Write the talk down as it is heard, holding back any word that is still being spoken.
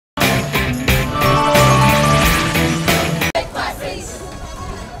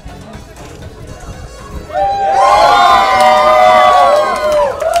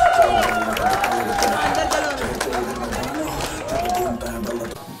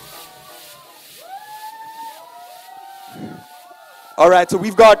All right, so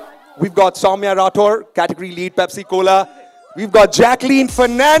we've got Soumya Rathore, category lead, Pepsi Cola. We've got Jacqueline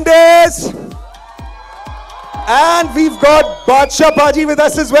Fernandez. And we've got Badshsh Paji with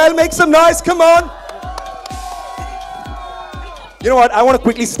us as well. Make some noise, come on. You know what, I want to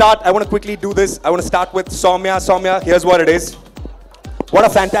quickly start. I want to quickly do this. I want to start with Soumya. Soumya, here's what it is. What a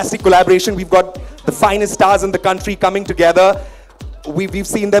fantastic collaboration. We've got the finest stars in the country coming together. We've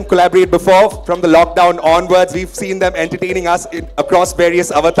seen them collaborate before, from the lockdown onwards. We've seen them entertaining us across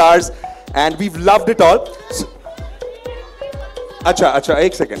various avatars, and we've loved it all. अच्छा,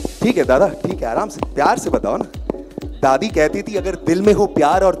 एक second. ठीक है दादा, ठीक है, आराम से, प्यार से बताओ ना. दादी कहती थी अगर दिल में हो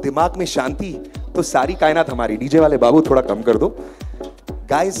प्यार और दिमाग में शांति, तो सारी कायनात हमारी. डीजे वाले बाबू थोड़ा कम कर दो.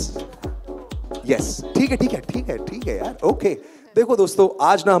 Guys, yes, ठीक है यार. Okay. देखो दोस्तों,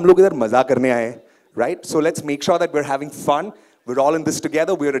 आज ना हम लोग इधर मजा करने आए हैं, right? So let's make sure that we're having fun. We're all in this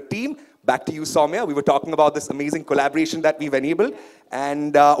together. We're a team. Back to you, Soumya. We were talking about this amazing collaboration that we've enabled.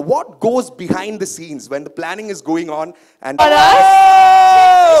 And what goes behind the scenes when the planning is going on? And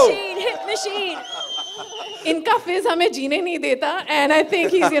oh! Hit machine. Inka fizz hame jeene nahi deta, and I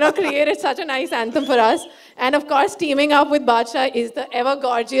think he's created such a nice anthem for us. And of course, teaming up with Badshsh is the ever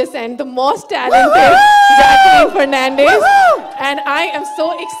gorgeous and the most talented Jacqueline Fernandez. And I am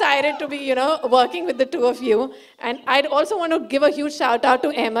so excited to be, working with the two of you. And I'd also want to give a huge shout out to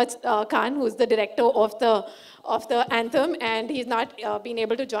Ahmed Khan, who's the director of the Anthem. And he's not been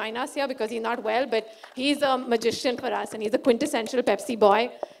able to join us here because he's not well, but he's a magician for us, and he's a quintessential Pepsi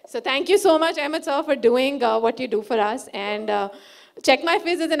boy. So thank you so much, Ahmed sir, for doing what you do for us. And Check My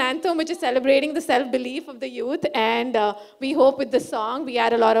Fizz is an anthem which is celebrating the self-belief of the youth, and we hope with the song we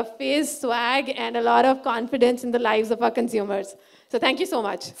add a lot of fizz, swag, and a lot of confidence in the lives of our consumers. So thank you so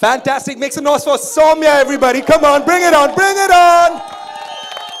much. Fantastic. Make some noise for Soumya, everybody. Come on, bring it on, bring it on.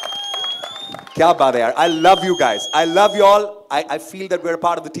 Kya baat hai yaar. I love you guys. I love you all. I feel that we're a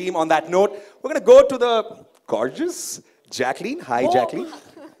part of the team. On that note, we're going to go to the gorgeous Jacqueline. Hi, Jacqueline.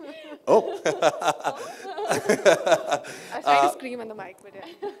 Oh. I was trying to scream on the mic, but yeah.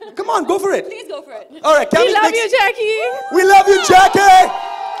 Come on, go for it. Please go for it. All right, we love you, Jackie. We love you, Jackie.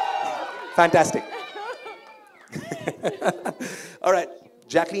 Fantastic. All right,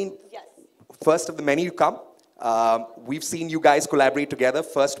 Jacqueline. Yes. First of the many you come. We've seen you guys collaborate together,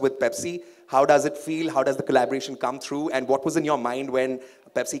 first with Pepsi. How does it feel? How does the collaboration come through? And what was in your mind when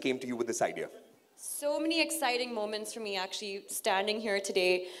Pepsi came to you with this idea? So many exciting moments for me actually standing here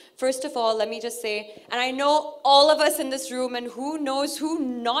today. First of all, let me just say, and I know all of us in this room, and who knows who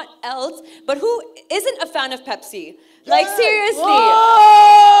not else, but who isn't a fan of Pepsi? Like seriously,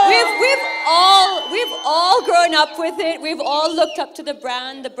 we've all grown up with it. We've all looked up to the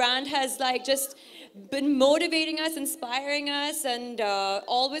brand. The brand has like just been motivating us, inspiring us, and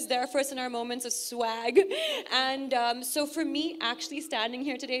always there for us in our moments of swag. And so for me, actually standing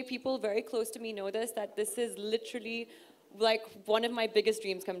here today, people very close to me know this, that this is literally like one of my biggest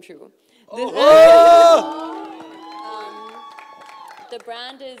dreams come true. The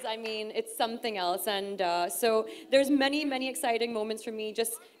brand is, I mean, it's something else. And so there's many, many exciting moments for me,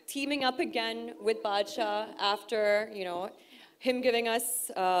 just teaming up again with Badshsh after, him giving us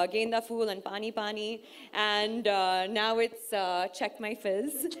Genda Fool and Pani Pani, and now it's Check My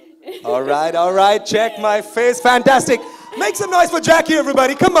Fizz. All right, Check My Fizz, fantastic. Make some noise for Jackie,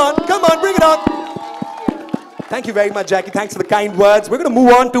 everybody. Come on, bring it on. Thank you very much, Jackie. Thanks for the kind words. We're going to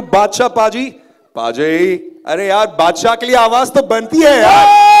move on to Badshsh Paji. Paji, अरे यार बादशाह के लिए आवाज तो बनती है यार.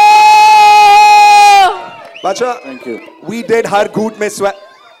 Badshsh, thank you. We did Har Ghoot Mein Swag.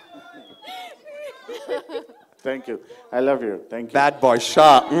 Thank you. I love you. Thank you. Bad boy,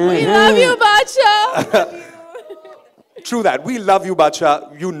 Shah. We love you, Badshsh. True that. We love you,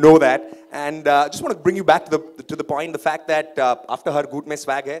 Badshsh. You know that. And just want to bring you back to the point, the fact that after Har Ghoot Mein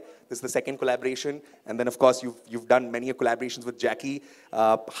Swag hai, this is the second collaboration. And then, of course, you've done many collaborations with Jackie.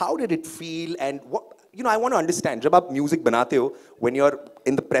 How did it feel? And what, I want to understand, jab aap music banate ho, when you're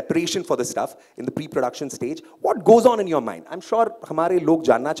in the preparation for the stuff, in the pre-production stage, what goes on in your mind? I'm sure हमारे लोग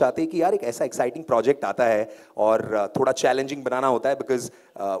जानना चाहते हैं कि यार एक ऐसा exciting project आता है और थोड़ा challenging बनाना होता है because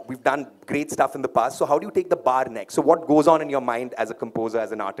we've done great stuff in the past. So how do you take the bar next? So what goes on in your mind as a composer,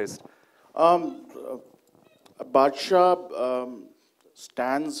 as an artist? Badshsh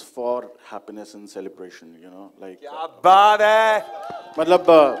stands for happiness and celebration, like. क्या बात है? मतलब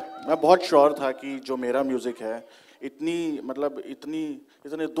मैं बहुत sure था कि जो मेरा music है, इतने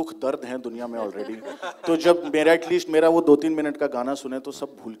दुख दर्द हैं दुनिया में already. तो जब at least मेरा वो 2-3 मिनट का गाना सुने तो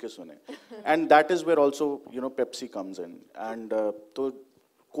सब भूल के सुने. And that is where also Pepsi comes in. And तो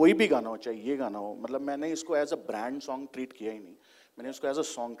कोई भी गाना हो, चाहे ये गाना हो, मतलब मैंने इसको as a brand song treat किया ही नहीं. मैंने उसको एज अ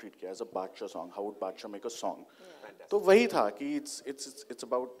सॉन्ग ट्रीट किया, एज अ बादशाह सॉन्ग, हाउ वुड बादशाह मेक अ सॉन्ग. तो वही था कि it's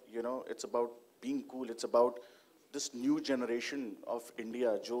about, you know, it's about being cool, it's about this new generation of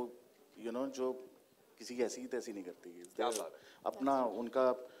India जो, you know, जो किसी की ऐसी तैसी नहीं करती. अपना उनका,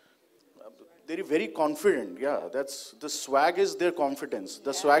 they're very confident. Yeah, that's the swag is their confidence.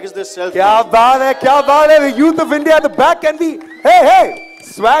 The swag is their self. क्या बात है, क्या बात है. The youth of India at the back can be, hey,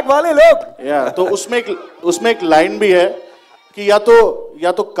 swag वाले लोग. Yeah, तो उसमें एक लाइन भी है कि या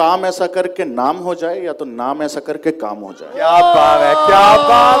तो काम ऐसा करके नाम हो जाए, या तो नाम ऐसा करके काम हो जाए. क्या बात है, क्या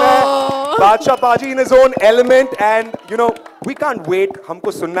बात है. Badshah Paji in his own element, and you know we can't wait.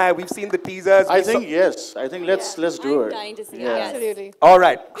 हमको सुनना है. We've seen the teasers. I think yes. I think let's do I'm it. dying to see it. Yeah. Yes. Absolutely. All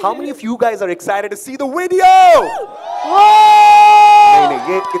right. How many of you guys are excited to see the video? नहीं,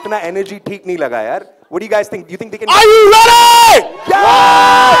 ये इतना energy ठीक नहीं लगा यार. What do you guys think? Do you think they can? Are you ready?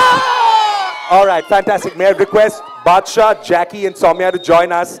 Yeah! All right, fantastic. May I request Badshah, Jackie, and Soumya to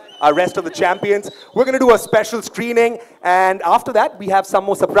join us, our rest of the champions. We're going to do a special screening, and after that, we have some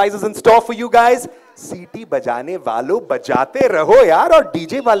more surprises in store for you guys. सीटी बजाने वालों बजाते रहो यार, और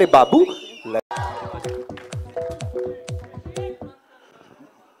DJ वाले बाबू.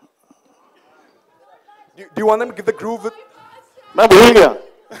 Do you want them to give the groove with? मैं भूल गया.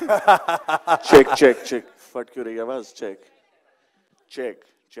 Check. फट क्यों रही है आवाज?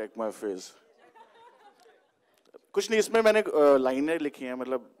 Check my face. कुछ नहीं, इसमें मैंने लाइनें लिखी हैं,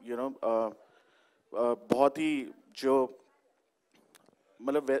 मतलब यू नो बहुत ही जो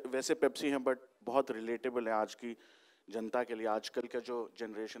मतलब वैसे पेप्सी हैं बट बहुत रिलेटेबल है आज की जनता के लिए, आजकल का जो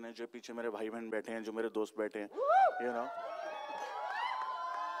जनरेशन है, जो पीछे मेरे भाई बहन बैठे हैं, जो मेरे दोस्त बैठे हैं, यू नो.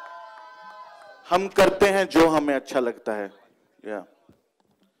 हम करते हैं जो हमें अच्छा लगता है, या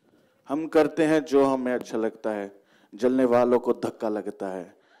हम करते हैं जो हमें अच्छा लगता है, जलने वालों को धक्का लगता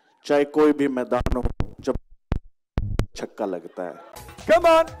है, चाहे कोई भी मैदान हो जब छक्का लगता है. Come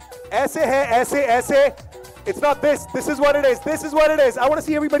on, ऐसे है, ऐसे. It's not this. This is what it is. This is what it is. I want to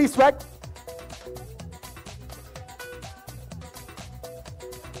see everybody swag.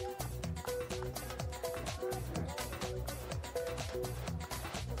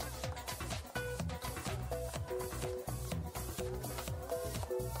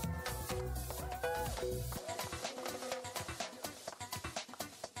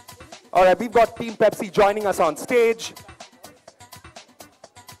 All right, we've got Team Pepsi joining us on stage.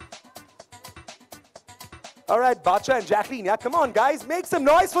 All right, Badshah and Jacqueline, yeah, come on, guys. Make some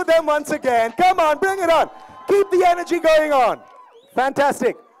noise for them once again. Come on, bring it on. Keep the energy going on.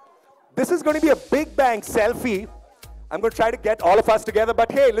 Fantastic. This is going to be a big bang selfie. I'm going to try to get all of us together,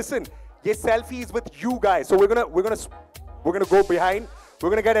 but hey, listen, this selfie is with you guys. So we're gonna go behind. We're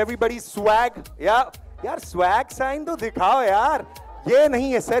gonna get everybody's swag. Yeah, yaar, swag sign to dikhao yaar. ये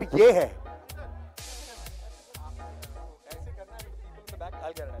नहीं है sir, ये है.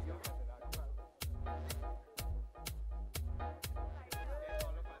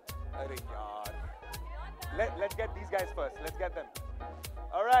 Let's get these guys first. Let's get them.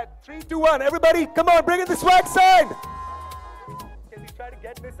 All right, 3, 2, 1. Everybody, come on, bring in the swag sign. Can we try to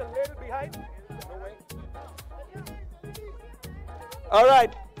get this a little behind? No way. All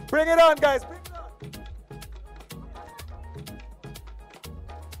right, bring it on, guys. Bring it on.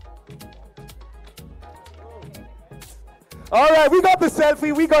 All right, we got the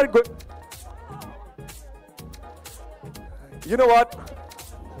selfie. We got it good. You know what?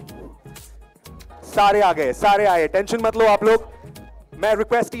 सारे आ गए, सारे आए. Tension मत लो आप लोग. May I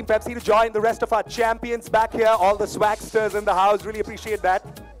request Team Pepsi to join the rest of our champions back here, all the swagsters in the house. Really appreciate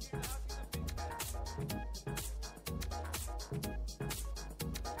that.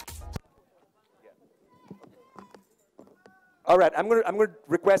 All right, I'm going to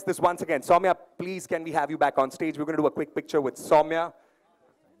request this once again. Soumya, please, can we have you back on stage? We're going to do a quick picture with Soumya,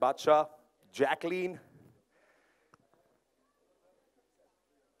 Badshah, Jacqueline.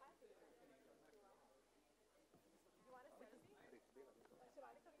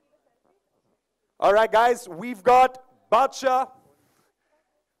 All right, guys, we've got Badshah.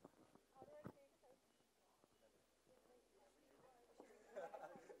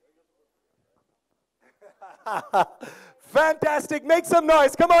 Fantastic. Make some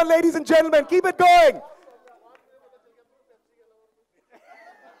noise. Come on, ladies and gentlemen. Keep it going.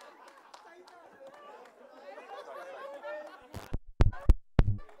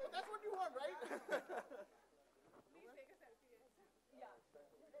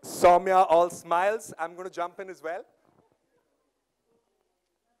 Soumya all smiles. I'm going to jump in as well.